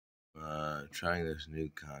trying this new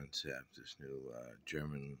concept, this new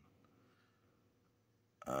German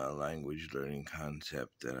language learning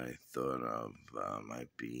concept that I thought of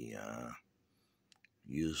might be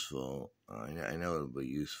useful. I know it'll be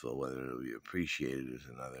useful. Whether it'll be appreciated is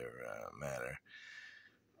another matter.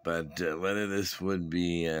 But whether this would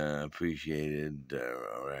be appreciated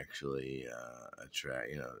or actually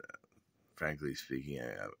frankly speaking,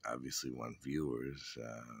 I obviously want viewers.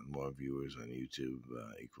 More viewers on YouTube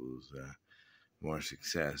equals more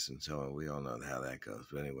success, and so we all know how that goes.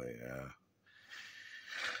 But anyway,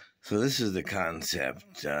 so this is the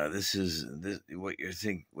concept. This is what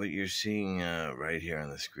you're seeing right here on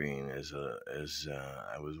the screen is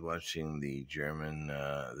I was watching the German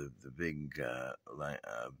the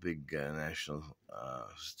big national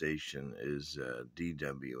station is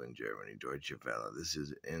DW in Germany, Deutsche Welle. This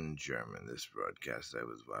is in German. This broadcast I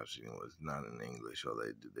was watching was not in English,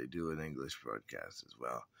 although they do an English broadcast as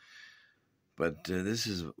well. But this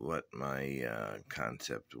is what my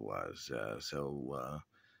concept was.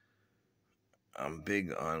 I'm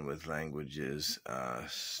big on with languages,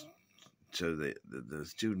 so the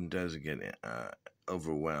student doesn't get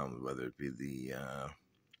overwhelmed, whether it be the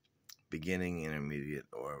beginning, intermediate,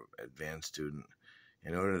 or advanced student.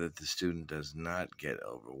 In order that the student does not get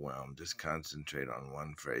overwhelmed, just concentrate on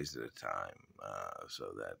one phrase at a time,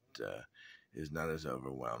 so that is not as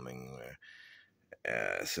overwhelming.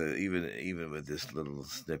 So even with this little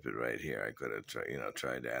snippet right here, I could have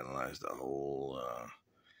tried to analyze the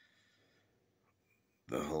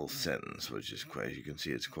whole sentence, which is quite, as you can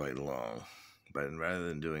see, it's quite long. But rather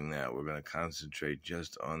than doing that, we're going to concentrate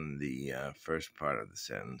just on the first part of the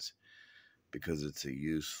sentence, because it's a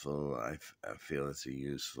useful, I feel it's a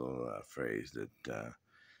useful phrase that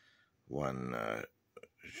one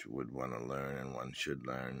would want to learn and one should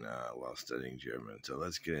learn while studying German. So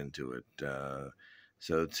let's get into it.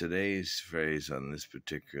 So today's phrase on this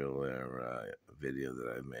particular video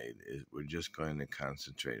that I made is, we're just going to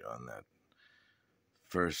concentrate on that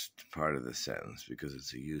first part of the sentence because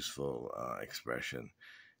it's a useful expression,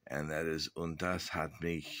 and that is "Und das hat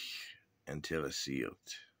mich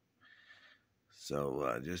interessiert."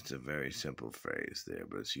 So just a very simple phrase there,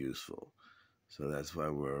 but it's useful. So that's why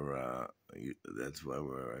we're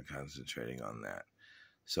concentrating on that.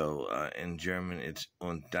 So in German, it's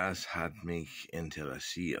 "Und das hat mich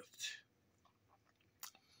interessiert,"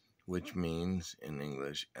 which means in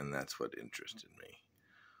English, and that's what interested me.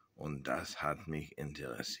 Und das hat mich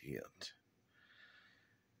interessiert.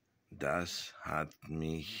 Das hat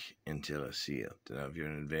mich interessiert. Now, if you're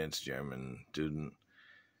an advanced German student,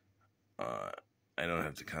 I don't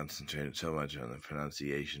have to concentrate so much on the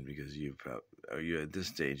pronunciation because you're at this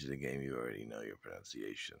stage of the game, you already know your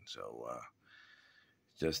pronunciation. So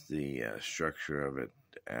just the structure of it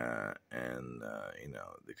and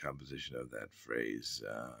the composition of that phrase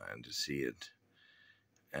and to see it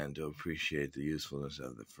and to appreciate the usefulness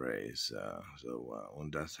of the phrase.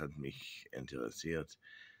 Und das hat mich interessiert.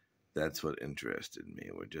 That's what interested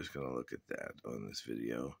me. We're just going to look at that on this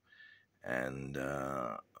video. And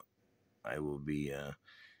I will be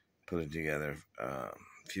putting together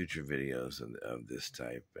future videos of this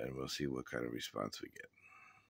type, and we'll see what kind of response we get.